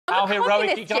how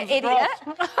heroic he comes across.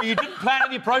 You didn't plan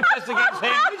any protests against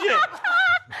him, did you?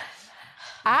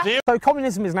 So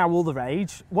communism is now all the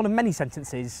rage. One of many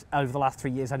sentences over the last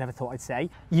 3 years I never thought I'd say.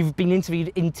 You've been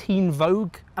interviewed in Teen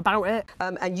Vogue about it.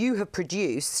 And you have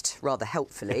produced, rather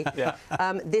helpfully,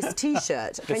 this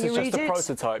T-shirt. Can you read it? This is just a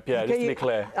prototype, yeah, just to be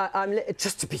clear.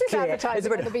 Just to be clear,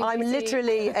 I'm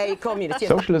literally a communist.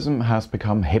 Socialism has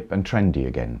become hip and trendy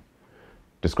again.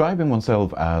 Describing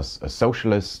oneself as a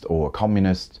socialist or a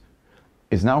communist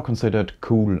is now considered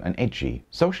cool and edgy.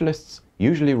 Socialists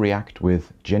usually react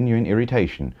with genuine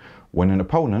irritation when an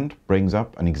opponent brings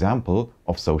up an example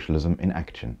of socialism in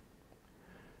action.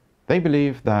 They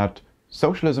believe that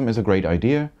socialism is a great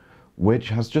idea, which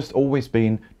has just always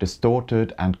been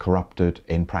distorted and corrupted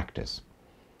in practice.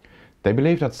 They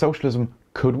believe that socialism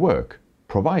could work,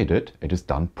 provided it is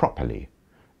done properly.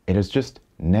 It has just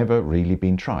never really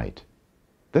been tried.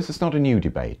 This is not a new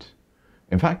debate.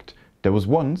 In fact, there was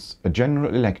once a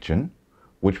general election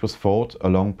which was fought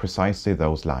along precisely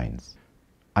those lines.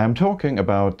 I am talking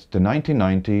about the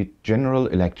 1990 general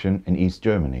election in East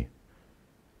Germany.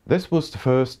 This was the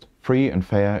first free and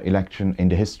fair election in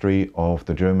the history of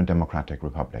the German Democratic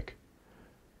Republic.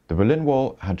 The Berlin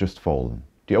Wall had just fallen.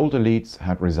 The old elites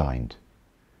had resigned.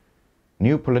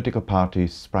 New political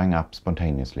parties sprang up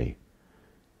spontaneously.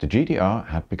 The GDR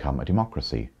had become a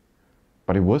democracy,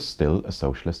 but it was still a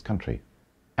socialist country.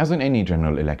 As in any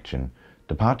general election,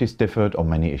 the parties differed on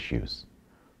many issues.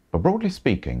 But broadly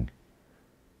speaking,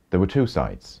 there were two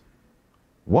sides.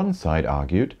 One side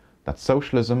argued that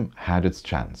socialism had its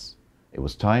chance. It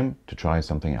was time to try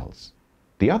something else.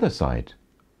 The other side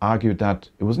argued that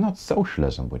it was not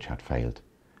socialism which had failed.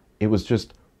 It was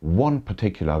just one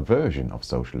particular version of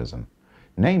socialism,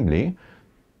 namely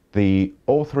the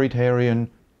authoritarian,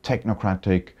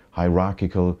 technocratic,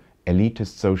 hierarchical,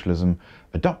 elitist socialism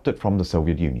adopted from the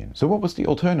Soviet Union. So what was the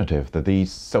alternative that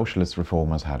these socialist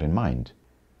reformers had in mind?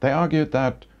 They argued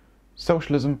that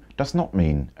socialism does not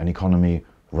mean an economy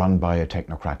run by a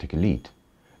technocratic elite.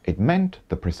 It meant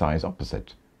the precise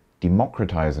opposite,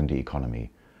 democratizing the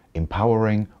economy,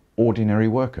 empowering ordinary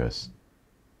workers.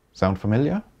 Sound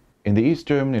familiar? In the East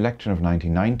German election of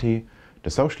 1990, the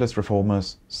socialist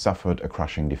reformers suffered a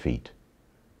crushing defeat.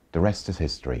 The rest is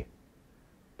history.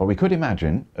 But we could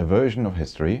imagine a version of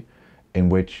history in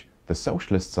which the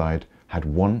socialist side had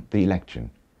won the election.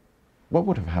 What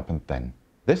would have happened then?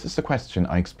 This is the question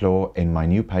I explore in my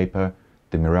new paper,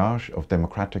 The Mirage of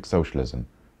Democratic Socialism,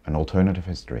 an Alternative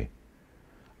History.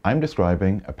 I'm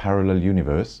describing a parallel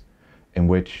universe in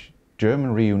which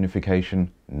German reunification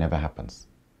never happens.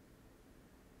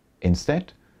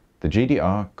 Instead, the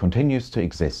GDR continues to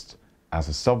exist as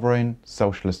a sovereign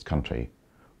socialist country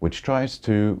which tries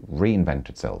to reinvent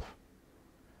itself.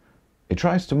 It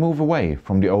tries to move away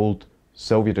from the old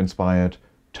Soviet-inspired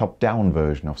top-down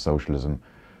version of socialism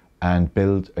and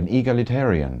build an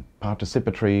egalitarian,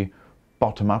 participatory,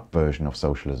 bottom-up version of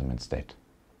socialism instead.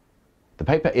 The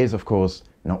paper is, of course,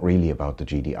 not really about the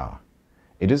GDR.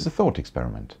 It is a thought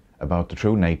experiment about the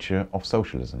true nature of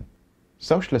socialism.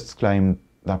 Socialists claim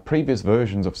that previous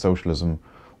versions of socialism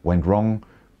went wrong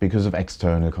because of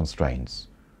external constraints,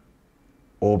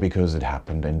 or because it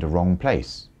happened in the wrong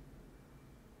place,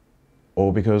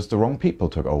 or because the wrong people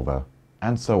took over,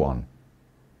 and so on.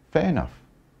 Fair enough.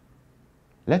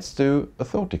 Let's do a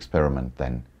thought experiment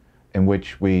then, in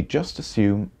which we just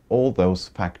assume all those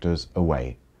factors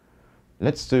away.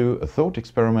 Let's do a thought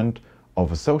experiment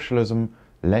of a socialism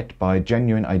led by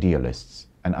genuine idealists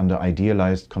and under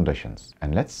idealized conditions.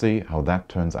 And let's see how that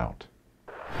turns out.